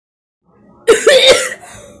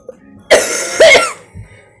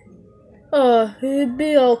It'd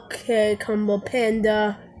be okay, Combo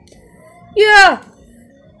Panda. Yeah,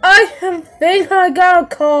 I think I got a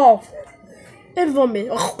cough. And vomit.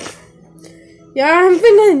 Oh. Yeah, I'm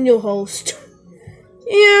thinking a new host.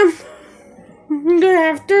 Yeah, I'm gonna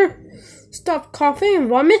have to stop coughing and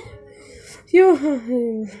vomit.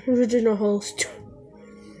 You original host.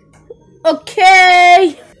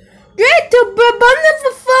 Okay. Great to be abundant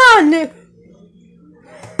for fun.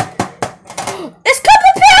 It's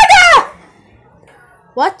Combo Panda!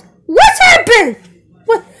 What? What's happened?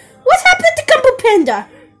 What's happened to Combo Panda?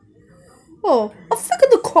 Oh, I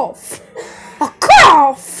figured a cough. A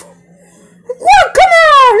cough? What? Come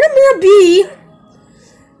on, let me be.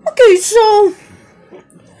 Okay, so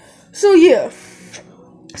yeah.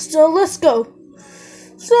 So let's go.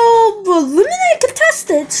 So the eliminate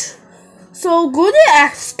contestants. So go to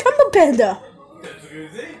ask Combo Panda.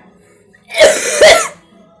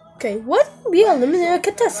 Okay, what we eliminate a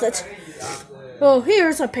contestant? Oh,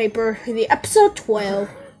 here's a paper. The episode 12.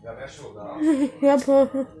 Yep,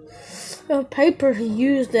 a paper he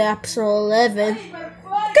used the episode 11.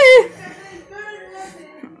 Okay.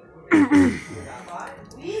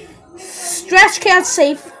 Stretch Cat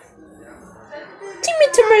safe. Timmy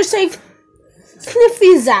Timmer safe.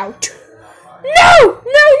 Sniffy's out. No!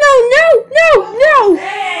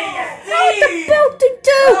 What's about to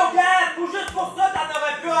do?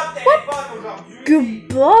 What?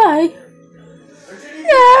 Goodbye?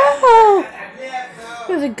 No!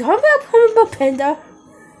 There's a Combo Panda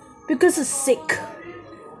because it's sick.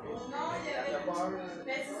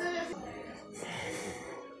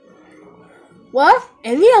 Well,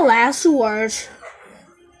 any last words?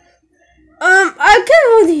 I can't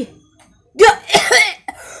really.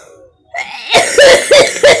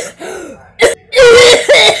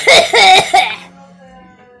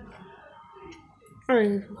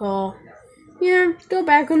 Oh, yeah, go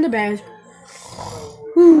back on the bed.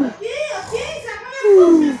 Boop.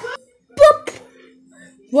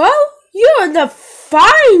 Well, you're the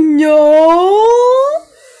final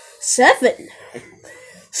 7.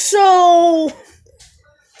 So,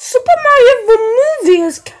 Super Mario the movie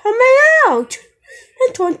is coming out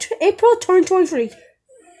in April 2023.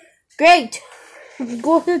 Great.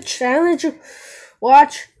 Go to the challenge,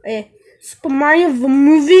 watch a Super Mario the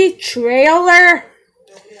movie trailer.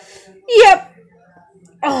 Yep.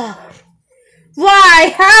 Oh.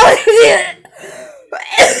 Why? How is it?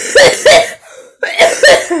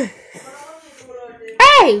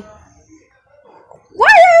 Hey!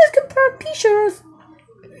 Why do I compare pictures?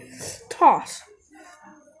 Toss.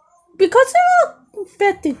 Because they're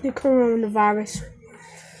infecting the coronavirus.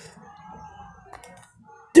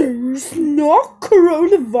 There's no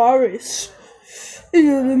coronavirus in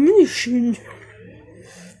elimination.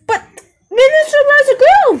 But minutes are to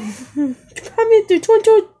go. Coming to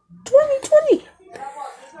 2020.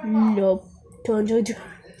 Nope. 2022.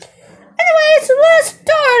 Anyways, let's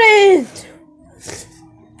start it.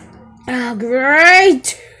 Oh, great.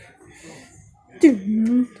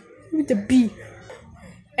 With the B.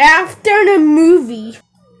 After the movie.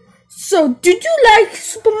 So, did you like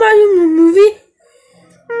Super Mario the movie?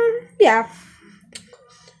 Yeah.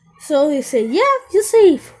 So he said, yeah, you're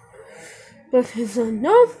safe. But he said,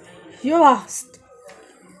 no, you're lost.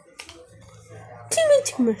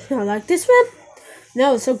 Timmy, I like this one.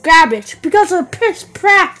 No, it's so garbage because of the pitch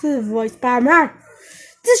practice voice by Mario.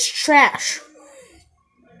 This is trash.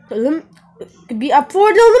 Could be up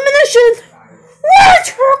for the elimination.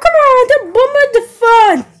 What? Oh, come on, don't bummer the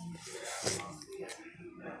fun.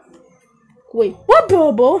 Wait, what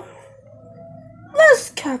bubble? Let's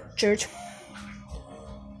capture it.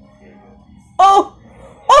 Oh,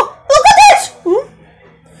 look at this!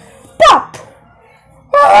 Pop!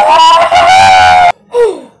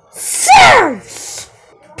 Sounds!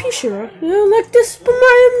 Sure, you like this Super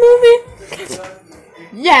Mario movie?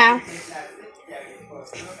 Yeah.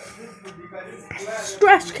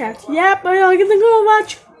 Stretch Cat, yeah, but I'm gonna go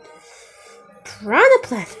watch Piranha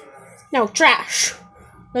Plant. No, trash.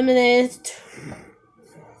 Eliminate.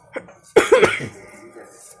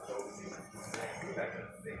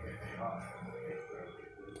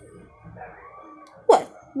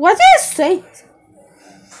 What did it say?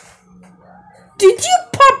 Did you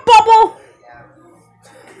pop bubble?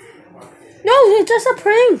 No, it's just a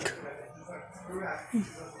prank.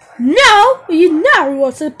 No, you know it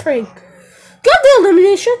was a prank. Go to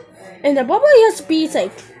elimination, and the bubble has to be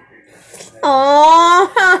safe. Oh,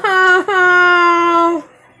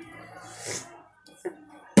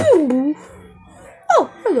 boo. Oh,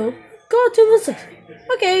 hello. Go to the session.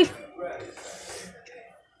 Okay.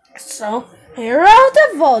 So, here are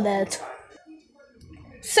the voted.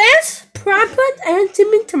 Sans, Prampet, and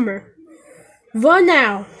Timmy Timmer. Run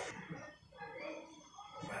now.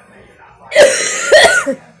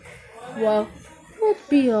 Well, we'll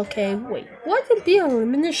be okay. Wait, what would be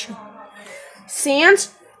elimination?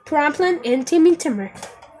 Sans, Tramplin, and Timmy Timmer.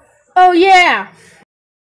 Oh yeah!